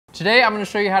Today I'm going to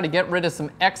show you how to get rid of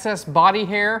some excess body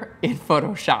hair in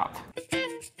Photoshop.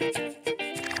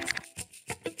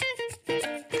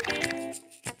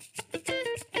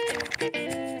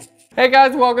 Hey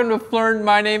guys, welcome to Flearn.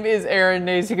 My name is Aaron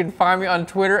Nace. You can find me on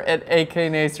Twitter at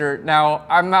AKNacer. Now,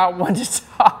 I'm not one to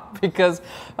talk because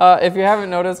if you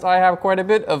haven't noticed, I have quite a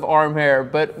bit of arm hair,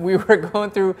 but we were going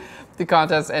through the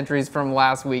contest entries from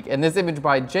last week, and this image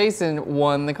by Jason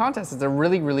won the contest. It's a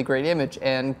really, really great image,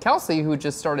 and Kelsey, who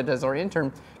just started as our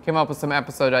intern, came up with some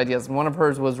episode ideas, and one of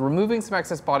hers was removing some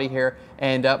excess body hair.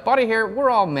 And body hair,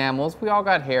 we're all mammals, we all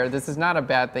got hair. This is not a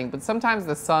bad thing, but sometimes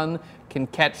the sun can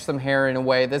catch some hair in a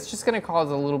way that's just gonna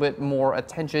cause a little bit more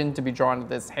attention to be drawn to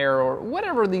this hair or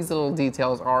whatever these little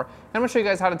details are. And I'm gonna show you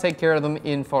guys how to take care of them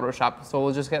in Photoshop. So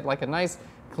we'll just get like a nice,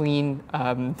 clean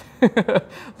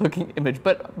looking image.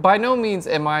 But by no means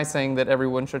am I saying that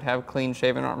everyone should have clean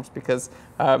shaven arms, because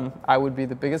I would be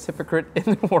the biggest hypocrite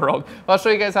in the world. I'll show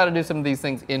you guys how to do some of these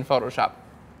things in Photoshop.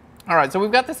 All right, so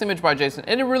we've got this image by Jason,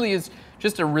 and it really is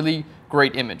just a really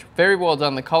great image. Very well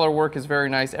done. The color work is very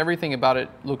nice. Everything about it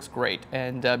looks great.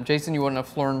 And Jason, you won a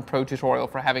Flearn Pro tutorial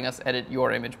for having us edit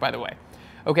your image, by the way.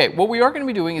 Okay, what we are going to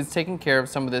be doing is taking care of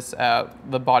some of this,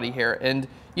 the body hair. And,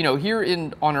 you know, here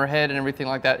on her head and everything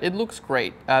like that, it looks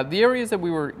great. The areas that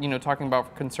we were, talking about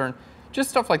for concern,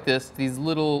 just stuff like this, these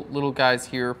little guys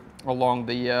here along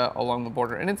the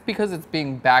border. And it's because it's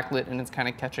being backlit and it's kind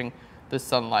of catching the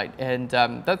sunlight. And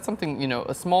that's something,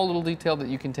 a small little detail that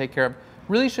you can take care of.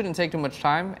 Really shouldn't take too much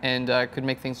time and could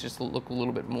make things just look a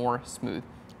little bit more smooth.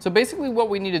 So basically what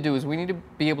we need to do is we need to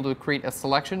be able to create a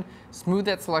selection, smooth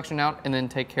that selection out, and then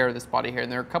take care of this body hair.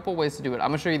 And there are a couple ways to do it. I'm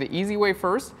gonna show you the easy way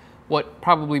first, what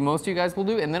probably most of you guys will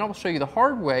do, and then I'll show you the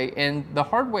hard way. And the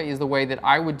hard way is the way that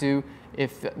I would do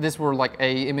if this were like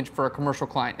a image for a commercial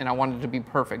client and I wanted it to be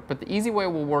perfect. But the easy way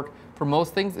will work for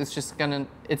most things. It's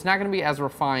not gonna be as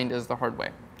refined as the hard way.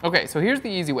 Okay, so here's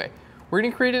the easy way. We're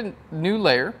gonna create a new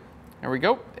layer. There we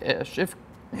go, Shift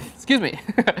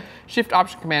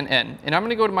Option Command N. And I'm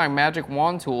gonna go to my magic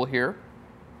wand tool here.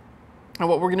 And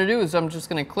what we're gonna do is I'm just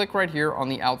gonna click right here on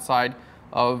the outside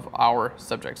of our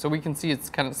subject. So we can see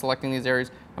it's kind of selecting these areas.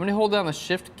 I'm gonna hold down the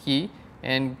Shift key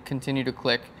and continue to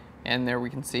click. And there we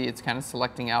can see it's kind of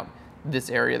selecting out this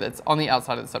area that's on the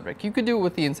outside of the subject. You could do it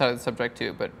with the inside of the subject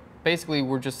too, but basically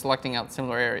we're just selecting out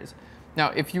similar areas.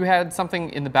 Now, if you had something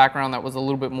in the background that was a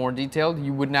little bit more detailed,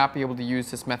 you would not be able to use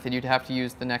this method. You'd have to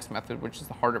use the next method, which is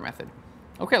the harder method.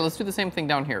 Okay, let's do the same thing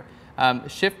down here.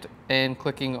 Shift and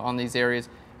clicking on these areas,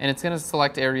 and it's gonna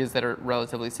select areas that are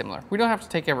relatively similar. We don't have to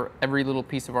take every little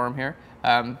piece of arm hair,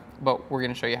 but we're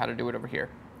gonna show you how to do it over here.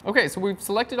 Okay, so we've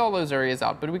selected all those areas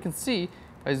out, but we can see,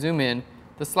 if I zoom in,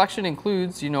 the selection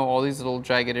includes, all these little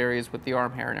jagged areas with the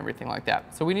arm hair and everything like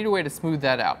that. So we need a way to smooth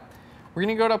that out. We're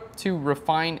gonna go up to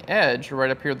Refine Edge right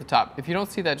up here at the top. If you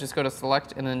don't see that, just go to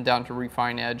Select and then down to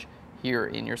Refine Edge here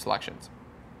in your selections.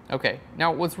 Okay, now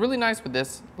what's really nice with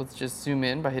this, let's just zoom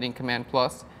in by hitting Command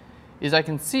plus, is I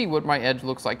can see what my edge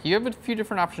looks like. You have a few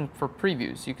different options for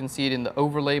previews. You can see it in the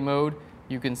overlay mode,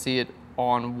 you can see it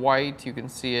on white, you can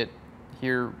see it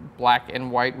here black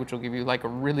and white, which will give you like a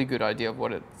really good idea of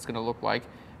what it's gonna look like.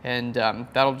 And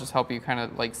that'll just help you kind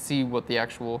of like see what the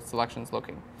actual selection's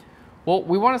looking. Well,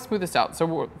 we want to smooth this out.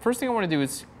 So first thing I want to do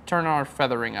is turn our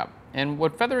feathering up. And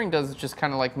what feathering does is just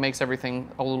kind of like makes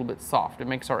everything a little bit soft. It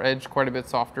makes our edge quite a bit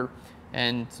softer,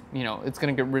 and it's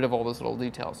going to get rid of all those little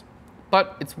details.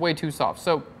 But it's way too soft.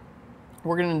 So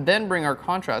we're going to then bring our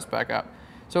contrast back up.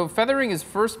 So feathering is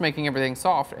first making everything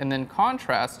soft, and then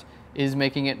contrast is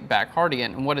making it back hard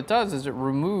again. And what it does is it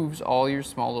removes all your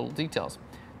small little details.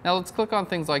 Now let's click on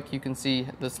things like you can see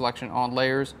the selection on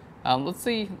layers. Let's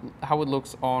see how it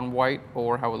looks on white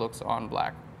or how it looks on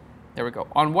black. There we go.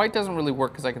 On white doesn't really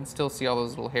work because I can still see all those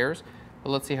little hairs,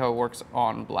 but let's see how it works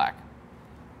on black.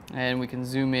 And we can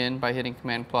zoom in by hitting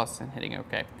Command plus and hitting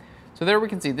OK. So there we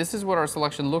can see this is what our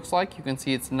selection looks like. You can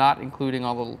see it's not including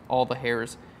all the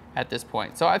hairs at this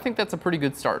point. So I think that's a pretty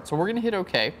good start. So we're going to hit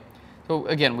OK. So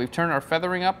again, we've turned our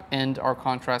feathering up and our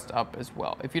contrast up as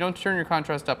well. If you don't turn your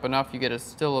contrast up enough, you get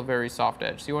still a very soft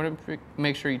edge. So you want to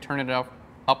make sure you turn it up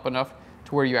enough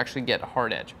to where you actually get a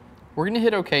hard edge. We're going to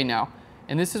hit OK now,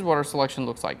 and this is what our selection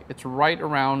looks like. It's right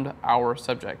around our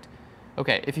subject.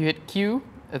 Okay, if you hit Q,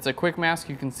 it's a quick mask.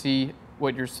 You can see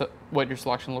what your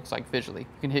selection looks like visually.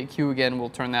 You can hit Q again, we'll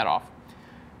turn that off.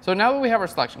 So now that we have our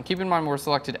selection, keep in mind we're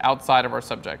selected outside of our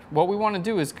subject. What we want to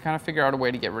do is kind of figure out a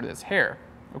way to get rid of this hair.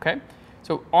 Okay,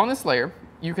 so on this layer,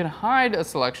 you can hide a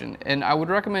selection, and I would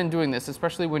recommend doing this,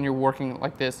 especially when you're working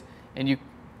like this, and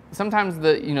sometimes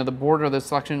the border of the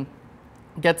selection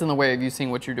gets in the way of you seeing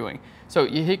what you're doing. So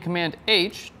you hit Command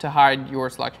H to hide your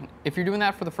selection. If you're doing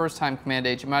that for the first time, Command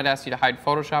H, it might ask you to hide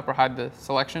Photoshop or hide the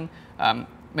selection.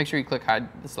 Make sure you click hide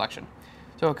the selection.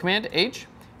 So Command H,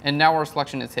 and now our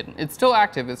selection is hidden. It's still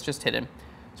active, it's just hidden.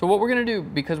 So what we're gonna do,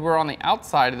 because we're on the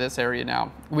outside of this area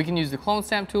now, we can use the clone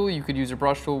stamp tool, you could use a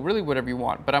brush tool, really whatever you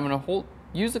want, but I'm gonna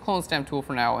use the clone stamp tool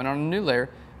for now, and on a new layer,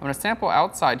 I'm gonna sample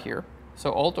outside here.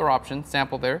 So Alt or Option,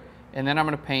 sample there, and then I'm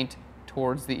gonna paint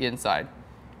towards the inside.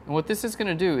 And what this is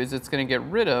gonna do is it's gonna get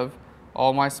rid of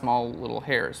all my small little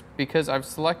hairs because I've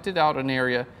selected out an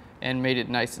area and made it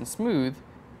nice and smooth.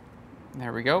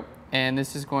 There we go. And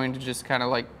this is going to just kind of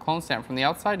like clone stamp from the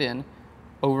outside in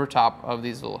over top of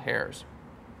these little hairs.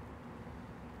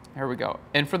 There we go.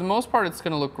 And for the most part, it's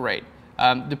gonna look great.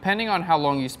 Depending on how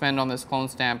long you spend on this clone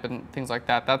stamp and things like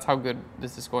that, that's how good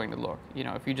this is going to look. You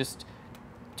know, if you just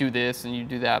do this and you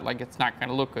do that, like it's not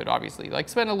gonna look good, obviously. Like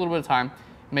spend a little bit of time,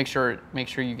 make sure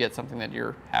you get something that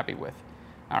you're happy with.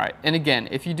 All right, and again,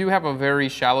 if you do have a very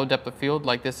shallow depth of field,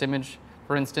 like this image,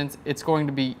 for instance, it's going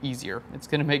to be easier. It's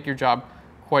gonna make your job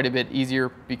quite a bit easier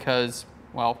because,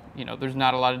 well, you know, there's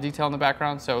not a lot of detail in the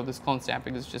background, so this clone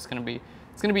stamping is just gonna be,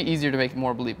 it's gonna be easier to make it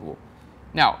more believable.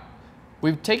 Now,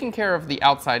 we've taken care of the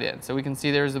outside in, so we can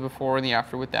see there's the before and the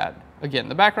after with that. Again,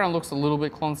 the background looks a little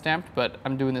bit clone stamped, but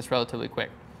I'm doing this relatively quick.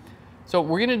 So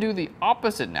we're gonna do the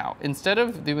opposite now. Instead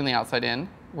of doing the outside in,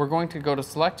 we're going to go to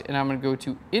select and I'm gonna go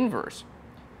to inverse.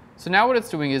 So now what it's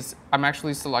doing is I'm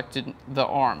actually selected the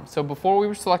arm. So before we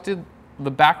were selected the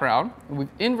background, we've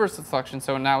inversed the selection,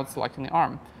 so now it's selecting the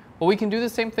arm. Well, we can do the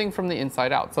same thing from the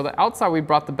inside out. So the outside, we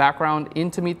brought the background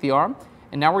in to meet the arm,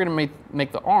 and now we're gonna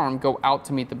make the arm go out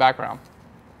to meet the background.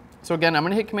 So again, I'm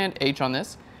gonna hit Command H on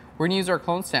this. We're gonna use our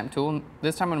clone stamp tool, and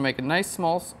this time I'm gonna make a nice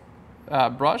small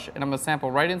brush, and I'm gonna sample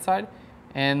right inside,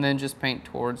 and then just paint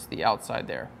towards the outside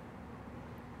there.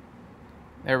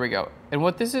 There we go. And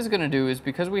what this is gonna do is,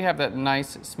 because we have that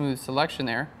nice smooth selection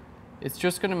there, it's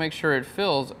just gonna make sure it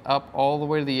fills up all the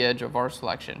way to the edge of our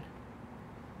selection.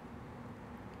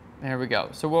 There we go.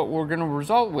 So what we're gonna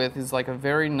result with is like a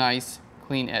very nice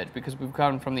clean edge because we've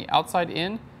gone from the outside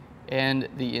in and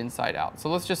the inside out. So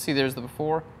let's just see, there's the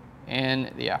before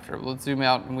and the after. Let's zoom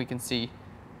out and we can see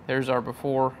there's our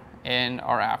before and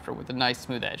our after with a nice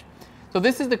smooth edge. So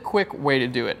this is the quick way to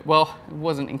do it. Well, it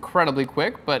wasn't incredibly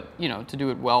quick, but you know, to do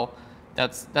it well,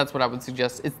 that's what I would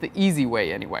suggest. It's the easy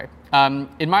way anyway.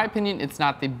 In my opinion, it's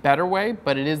not the better way,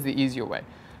 but it is the easier way.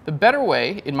 The better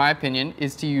way, in my opinion,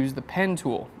 is to use the pen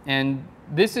tool. And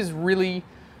this is really,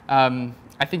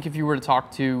 I think if you were to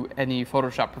talk to any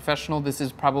Photoshop professional, this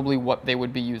is probably what they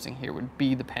would be using here, would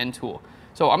be the pen tool.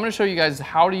 So I'm gonna show you guys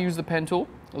how to use the pen tool.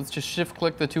 Let's just shift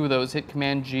click the two of those, hit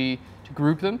Command G to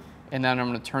group them, and then I'm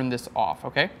gonna turn this off,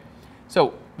 okay?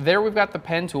 So there we've got the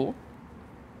pen tool.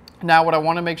 Now what I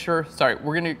wanna make sure,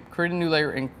 we're gonna create a new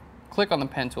layer and click on the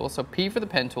pen tool. So P for the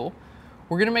pen tool.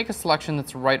 We're gonna make a selection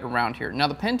that's right around here. Now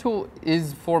the pen tool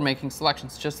is for making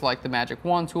selections, just like the magic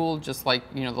wand tool, just like,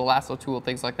 you know, the lasso tool,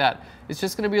 things like that. It's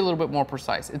just gonna be a little bit more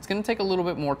precise. It's gonna take a little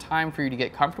bit more time for you to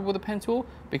get comfortable with the pen tool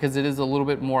because it is a little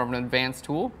bit more of an advanced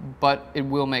tool, but it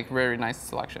will make very nice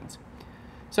selections.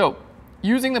 So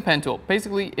using the pen tool,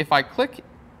 basically if I click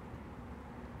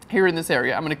here in this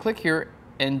area, I'm gonna click here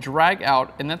and drag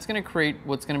out, and that's gonna create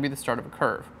what's gonna be the start of a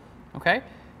curve, okay?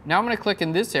 Now I'm gonna click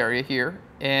in this area here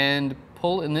and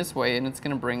pull in this way, and it's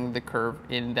gonna bring the curve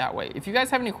in that way. If you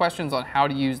guys have any questions on how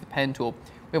to use the pen tool,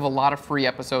 we have a lot of free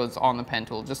episodes on the pen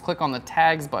tool. Just click on the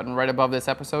tags button right above this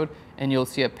episode and you'll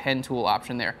see a pen tool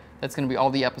option there. That's gonna be all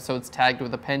the episodes tagged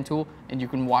with a pen tool, and you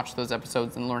can watch those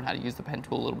episodes and learn how to use the pen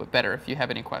tool a little bit better if you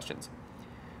have any questions.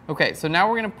 Okay, so now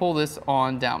we're gonna pull this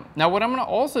on down. Now what I'm gonna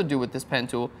also do with this pen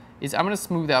tool is I'm gonna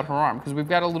smooth out her arm because we've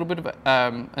got a little bit of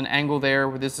an angle there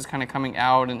where this is kind of coming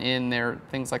out and in there,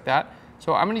 things like that.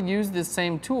 So I'm gonna use this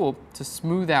same tool to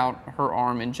smooth out her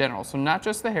arm in general. So not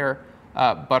just the hair,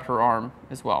 but her arm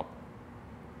as well.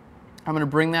 I'm gonna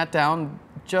bring that down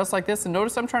just like this, and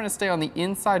notice I'm trying to stay on the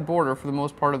inside border for the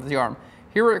most part of the arm.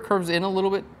 Here where it curves in a little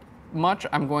bit much,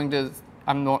 I'm going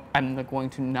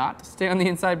to not stay on the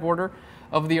inside border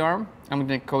of the arm. I'm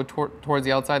gonna go towards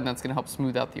the outside, and that's gonna help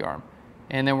smooth out the arm.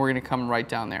 And then we're gonna come right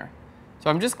down there.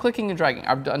 So I'm just clicking and dragging.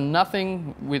 I've done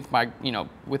nothing with my,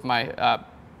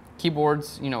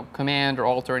 keyboards, Command or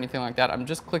Alt or anything like that. I'm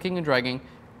just clicking and dragging,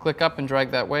 click up and drag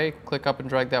that way, click up and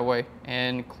drag that way,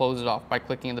 and close it off by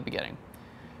clicking in the beginning.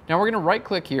 Now we're gonna right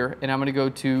click here, and we're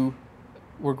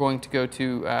going to go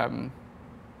to,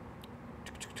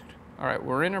 all right,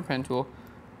 we're in our pen tool.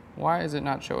 Why is it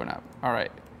not showing up? All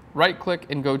right, right click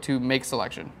and go to make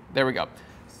selection. There we go.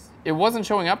 It wasn't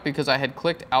showing up because I had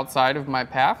clicked outside of my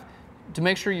path. To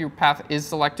make sure your path is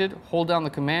selected, hold down the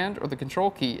Command or the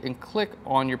Control key and click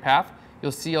on your path.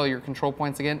 You'll see all your control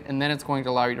points again, and then it's going to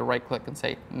allow you to right click and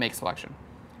say Make Selection.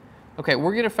 Okay,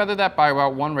 we're going to feather that by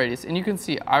about 1 radius, and you can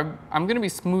see I'm going to be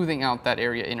smoothing out that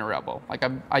area inner elbow. Like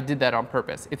I did that on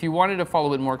purpose. If you wanted to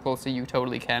follow it more closely, you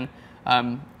totally can,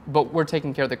 but we're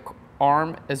taking care of the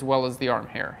arm as well as the arm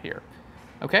hair here.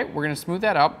 Okay, we're going to smooth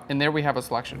that out, and there we have a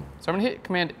selection. So I'm going to hit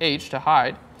Command H to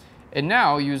hide, and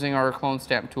now using our clone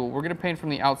stamp tool, we're going to paint from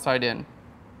the outside in.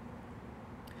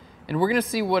 And we're going to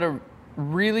see what a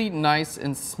really nice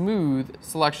and smooth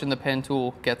selection the pen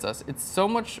tool gets us. It's so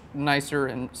much nicer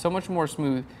and so much more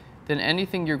smooth than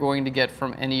anything you're going to get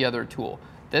from any other tool.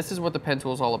 This is what the pen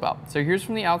tool is all about. So here's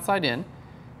from the outside in.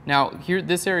 Now here,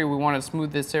 this area, we want to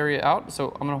smooth this area out. So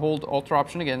I'm going to hold Alt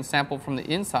Option again, sample from the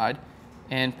inside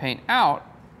and paint out,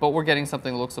 but we're getting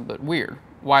something that looks a bit weird.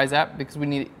 Why is that? Because we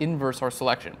need to inverse our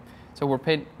selection. So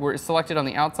we're selected on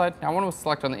the outside. Now I want to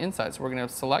select on the inside. So we're going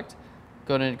to select,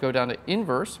 go down to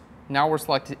inverse. Now we're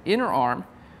selected inner arm,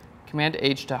 Command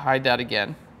H to hide that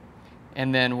again.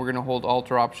 And then we're going to hold Alt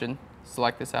Option,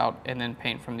 select this out, and then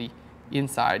paint from the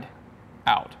inside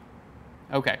out.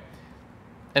 Okay,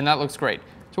 and that looks great.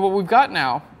 So what we've got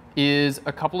now is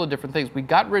a couple of different things. We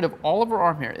got rid of all of our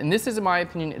arm hair, and this is, in my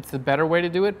opinion, it's the better way to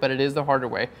do it, but it is the harder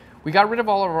way. We got rid of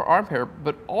all of our arm hair,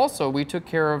 but also we took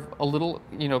care of a little,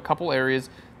 couple areas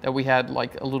that we had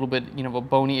like a little bit, a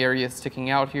bony area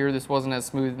sticking out here. This wasn't as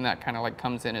smooth, and that kind of like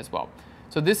comes in as well.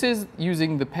 So this is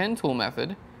using the pen tool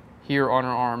method here on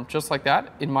our arm, just like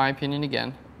that, in my opinion,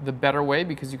 again, the better way,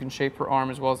 because you can shape her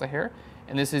arm as well as the hair.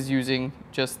 And this is using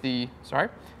just the,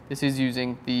 this is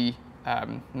using the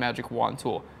magic wand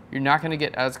tool. You're not going to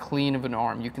get as clean of an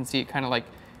arm. You can see it kind of like,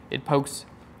 it pokes,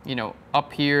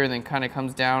 up here and then kind of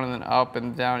comes down and then up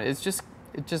and down. It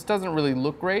just doesn't really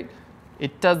look great.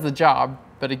 It does the job,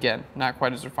 but again, not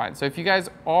quite as refined. So if you guys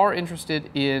are interested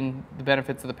in the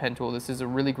benefits of the pen tool, this is a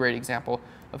really great example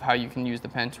of how you can use the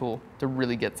pen tool to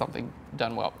really get something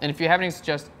done well. And if you have any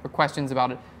suggestions or questions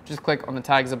about it, just click on the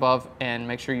tags above and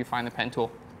make sure you find the pen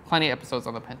tool. Plenty of episodes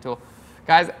on the pen tool.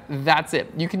 Guys, that's it.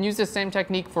 You can use this same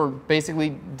technique for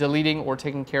basically deleting or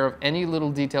taking care of any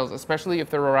little details, especially if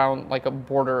they're around like a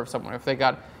border of someone. If they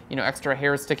got, extra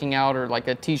hair sticking out, or like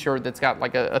a t-shirt that's got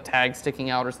like a tag sticking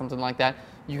out or something like that,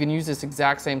 you can use this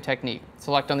exact same technique.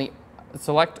 Select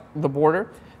the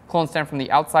border, clone stamp from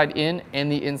the outside in and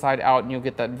the inside out, and you'll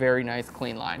get that very nice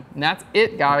clean line. And that's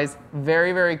it, guys.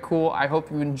 Very, very cool. I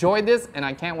hope you enjoyed this, and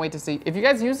I can't wait to see. If you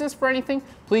guys use this for anything,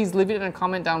 please leave it in a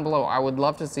comment down below. I would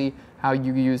love to see how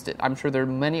you used it. I'm sure there are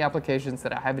many applications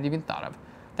that I haven't even thought of.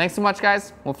 Thanks so much,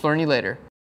 guys. We'll learn you later.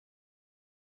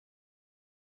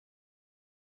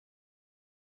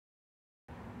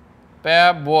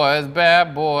 Bad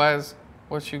boys,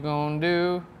 what you gonna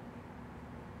do?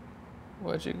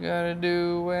 What you gotta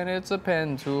do when it's a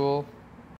pen tool?